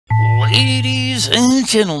Ladies and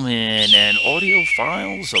gentlemen, and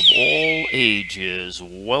audiophiles of all ages,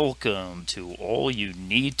 welcome to all you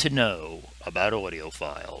need to know about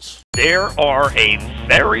audiophiles. There are a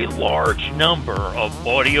very large number of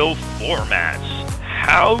audio formats.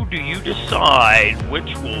 How do you decide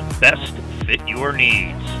which will best fit your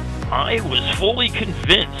needs? I was fully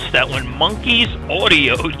convinced that when Monkeys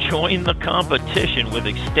Audio joined the competition with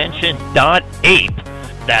extension .ape,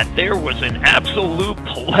 that there was an absolute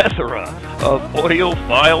plethora of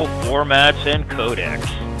audiophile formats and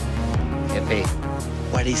codecs. Jefe,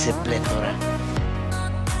 what is a plethora?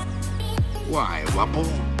 Why, guapo?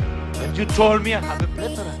 And you told me I have a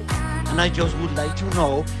plethora. And I just would like to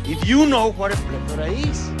know if you know what a plethora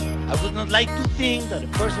is. I would not like to think that a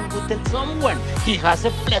person would tell someone he has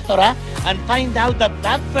a plethora and find out that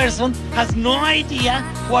that person has no idea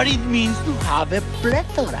what it means to have a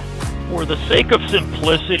plethora. For the sake of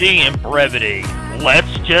simplicity and brevity,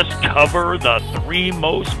 let's just cover the three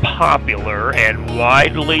most popular and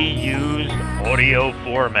widely used audio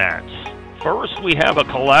formats. First, we have a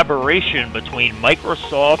collaboration between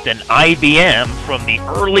Microsoft and IBM from the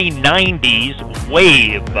early 90s,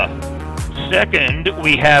 Wave. Second,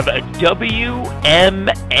 we have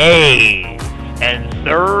WMA. And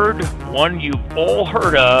third, one you've all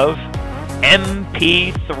heard of,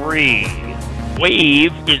 MP3.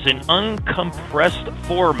 Wave is an uncompressed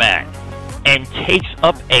format and takes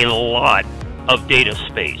up a lot of data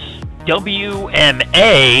space.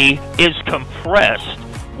 WMA is compressed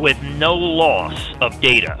with no loss of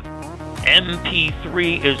data.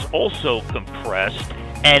 MP3 is also compressed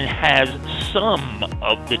and has some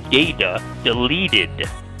of the data deleted.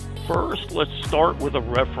 First, let's start with a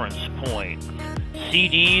reference point.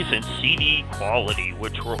 CDs and CD quality,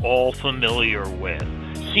 which we're all familiar with.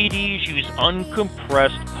 CDs use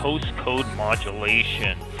uncompressed postcode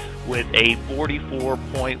modulation with a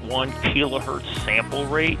 44.1 kilohertz sample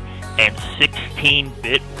rate and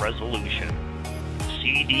 16-bit resolution.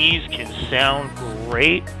 CDs can sound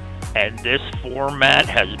great, and this format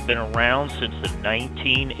has been around since the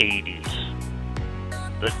 1980s.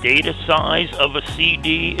 The data size of a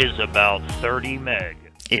CD is about 30 meg.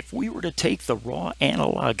 If we were to take the raw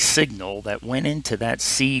analog signal that went into that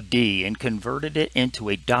CD and converted it into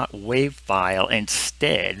a .wave file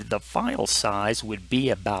instead, the file size would be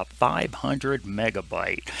about 500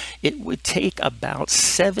 megabyte. It would take about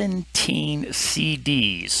 17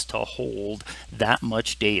 CDs to hold that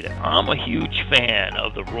much data. I'm a huge fan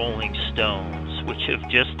of the Rolling Stones, which have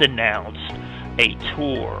just announced a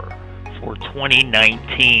tour for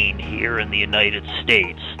 2019 here in the United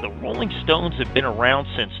States. The Rolling Stones have been around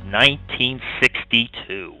since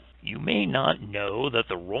 1962. You may not know that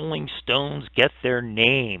the Rolling Stones get their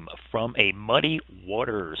name from a Muddy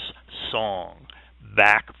Waters song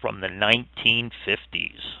back from the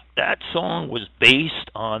 1950s. That song was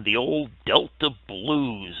based on the old Delta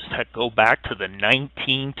blues that go back to the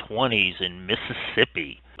 1920s in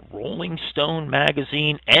Mississippi. Rolling Stone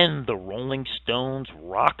magazine and the Rolling Stones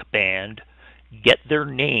rock band get their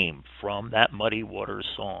name from that Muddy Waters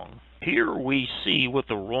song. Here we see what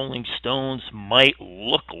the Rolling Stones might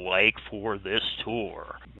look like for this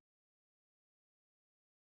tour.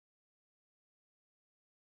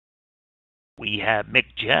 We have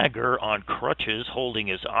Mick Jagger on crutches holding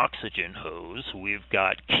his oxygen hose. We've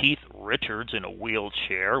got Keith Richards in a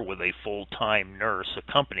wheelchair with a full-time nurse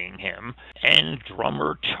accompanying him. And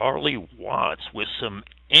drummer Charlie Watts with some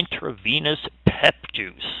intravenous pep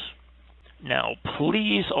juice. Now,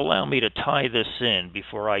 please allow me to tie this in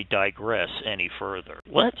before I digress any further.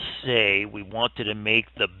 Let's say we wanted to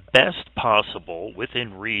make the best possible,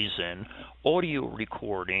 within reason, audio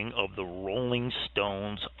recording of the Rolling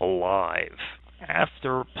Stones live.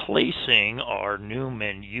 After placing our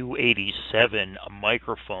Neumann U87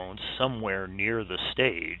 microphone somewhere near the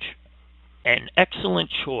stage, an excellent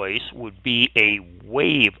choice would be a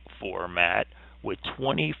wave format with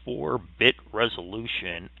 24-bit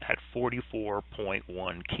resolution at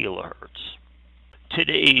 44.1 kilohertz.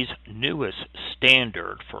 Today's newest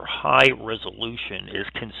standard for high resolution is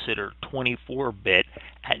considered 24-bit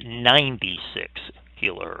at 96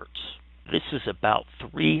 kilohertz. This is about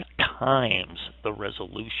 3 times the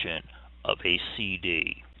resolution of a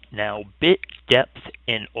CD. Now, bit depth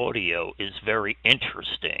in audio is very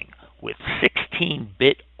interesting. With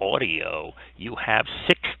 16-bit audio, you have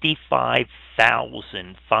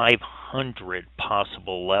 65,500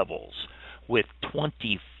 possible levels. With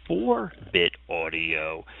 24-bit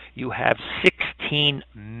audio, you have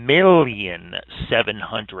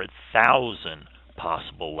 16,700,000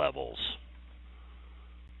 possible levels.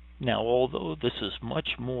 Now, although this is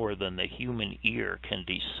much more than the human ear can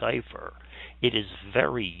decipher, it is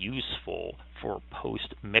very useful for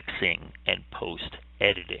post-mixing and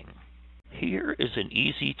post-editing. Here is an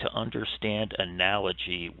easy-to-understand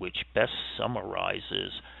analogy which best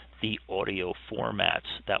summarizes the audio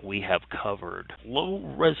formats that we have covered.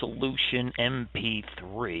 Low-resolution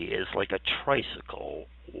MP3 is like a tricycle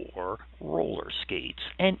or roller skates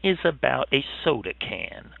and is about a soda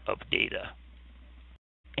can of data.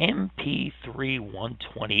 MP3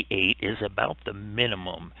 128 is about the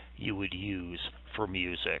minimum you would use for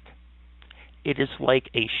music. It is like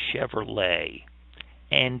a Chevrolet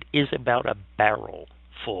and is about a barrel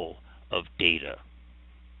full of data.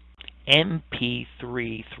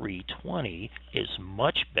 MP3 320 is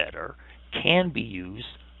much better, can be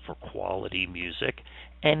used for quality music,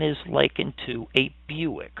 and is likened to a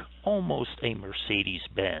Buick, almost a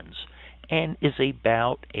Mercedes-Benz, and is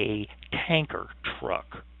about a tanker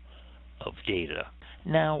truck of data.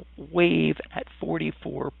 Now, wave at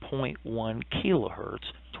 44.1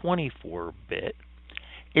 kilohertz, 24-bit,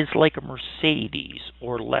 is like a Mercedes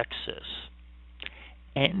or Lexus,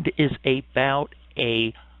 and is about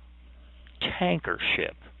a tanker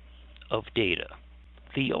ship of data.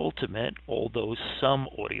 The ultimate, although some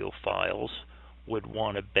audiophiles would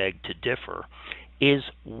want to beg to differ, is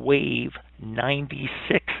wave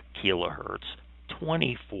 96 kilohertz,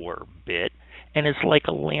 24-bit, and is like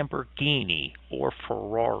a Lamborghini or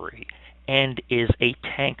Ferrari, and is a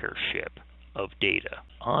tanker ship of data.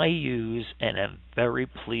 I use and am very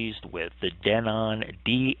pleased with the Denon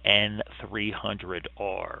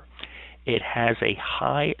DN300R. It has a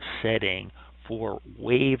high setting for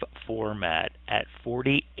wave format at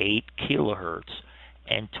 48 kilohertz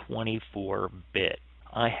and 24-bit.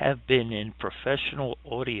 I have been in professional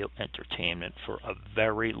audio entertainment for a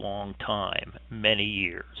very long time, many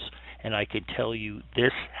years, and I can tell you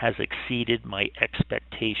this has exceeded my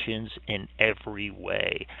expectations in every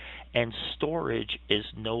way, and storage is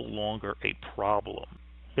no longer a problem.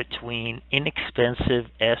 Between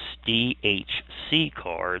inexpensive SDHC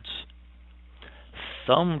cards,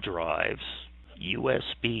 thumb drives,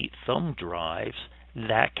 USB thumb drives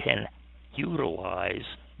that can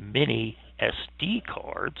utilize mini SD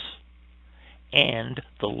cards, and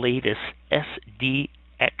the latest SDXC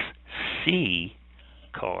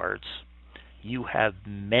cards, you have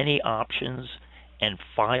many options, and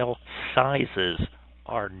file sizes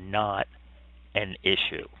are not an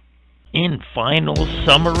issue. In final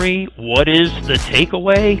summary, what is the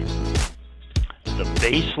takeaway? The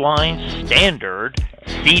baseline standard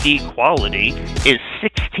CD quality is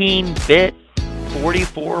 16-bit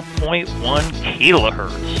 44.1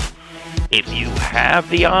 kilohertz. If you have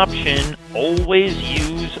the option, always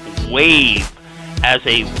use WAVE, as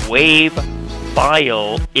a WAVE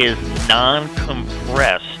file is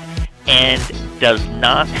non-compressed and does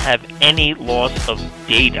not have any loss of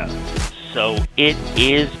data, so it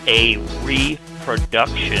is a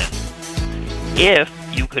reproduction. If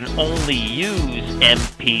you can only use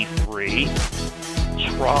MP3,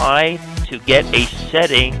 try to get a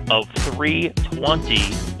setting of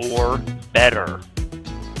 320 or better.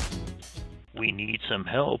 We need some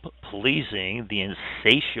help pleasing the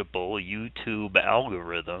insatiable YouTube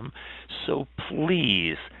algorithm, so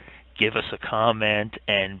please give us a comment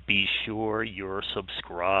and be sure you're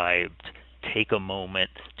subscribed. Take a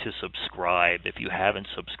moment to subscribe. If you haven't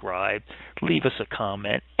subscribed, leave us a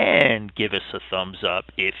comment and give us a thumbs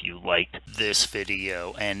up if you liked this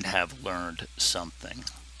video and have learned something.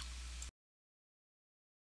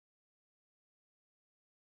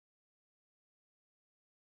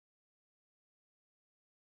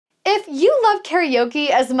 If you love karaoke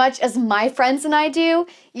as much as my friends and I do,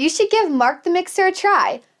 you should give Marc the Mixer a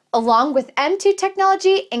try. Along with M2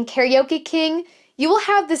 technology and Karaoke King, you will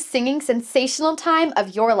have the singing sensational time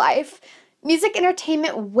of your life. Music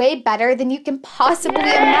entertainment way better than you can possibly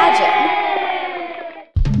imagine.